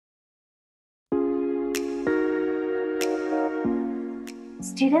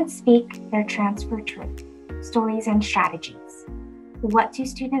Students speak their transfer truth, stories, and strategies. What do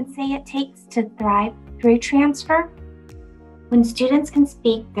students say it takes to thrive through transfer? When students can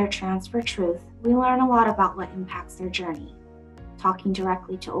speak their transfer truth, we learn a lot about what impacts their journey. Talking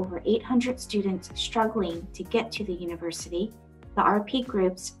directly to over 800 students struggling to get to the university, the RP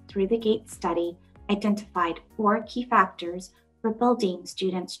Group's Through the Gate study identified 4 key factors for building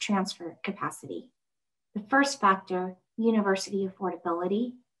students' transfer capacity. The first factor, university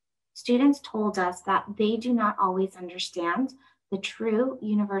affordability. Students told us that they do not always understand the true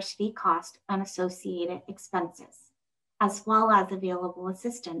university cost and associated expenses, as well as available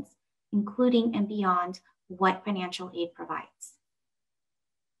assistance, including and beyond what financial aid provides.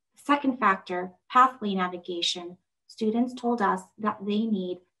 The second factor, pathway navigation. Students told us that they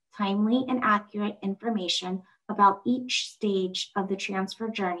need timely and accurate information about each stage of the transfer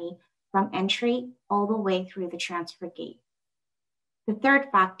journey from entry all the way through the transfer gate. The third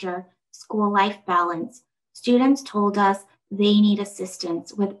factor, school-life balance. Students told us they need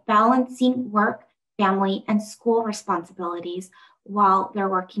assistance with balancing work, family, and school responsibilities while they're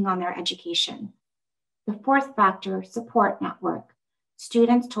working on their education. The fourth factor, support network.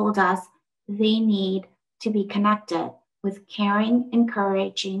 Students told us they need to be connected with caring,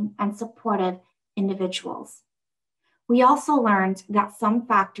 encouraging, and supportive individuals. We also learned that some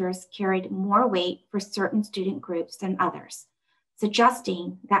factors carried more weight for certain student groups than others,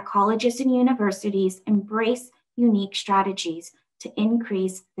 suggesting that colleges and universities embrace unique strategies to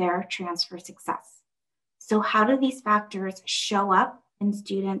increase their transfer success. So how do these factors show up in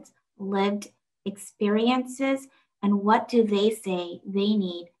students' lived experiences, and what do they say they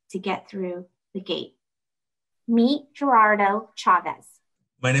need to get through the gate? Meet Gerardo Chavez.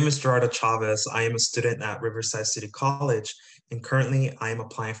 My name is Gerardo Chavez. I am a student at Riverside City College, and currently I am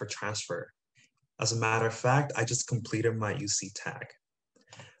applying for transfer. As a matter of fact, I just completed my UC tag.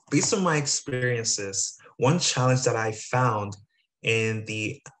 Based on my experiences, one challenge that I found in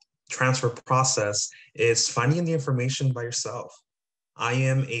the transfer process is finding the information by yourself. I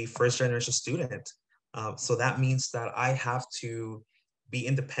am a first generation student, so that means that I have to be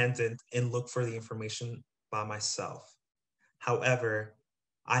independent and look for the information by myself. However,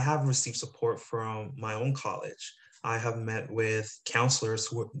 I have received support from my own college. I have met with counselors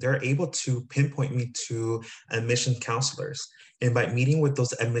who they're able to pinpoint me to admission counselors. And by meeting with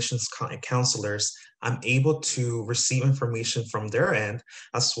those admissions counselors, I'm able to receive information from their end,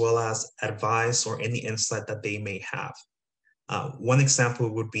 as well as advice or any insight that they may have. One example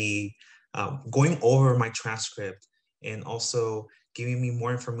would be going over my transcript and also giving me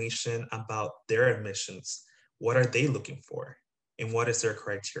more information about their admissions. What are they looking for? And what is their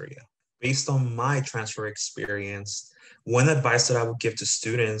criteria? Based on my transfer experience, one advice that I would give to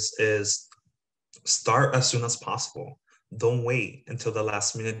students is start as soon as possible. Don't wait until the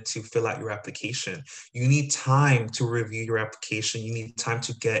last minute to fill out your application. You need time to review your application. You need time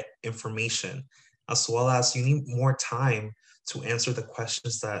to get information, as well as you need more time to answer the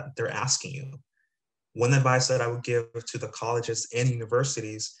questions that they're asking you. One advice that I would give to the colleges and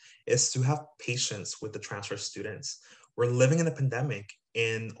universities is to have patience with the transfer students. We're living in a pandemic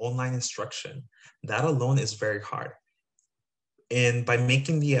and online instruction. That alone is very hard. And by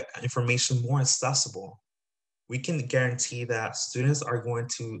making the information more accessible, we can guarantee that students are going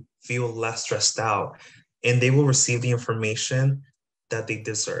to feel less stressed out and they will receive the information that they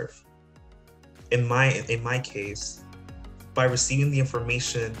deserve. In my case, by receiving the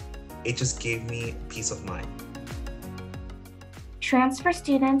information, it just gave me peace of mind. Transfer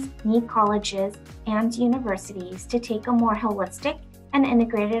students need colleges and universities to take a more holistic and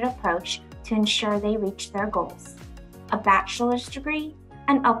integrated approach to ensure they reach their goals: a bachelor's degree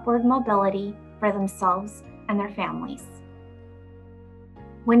and upward mobility for themselves and their families.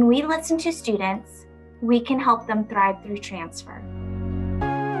 When we listen to students, we can help them thrive through transfer.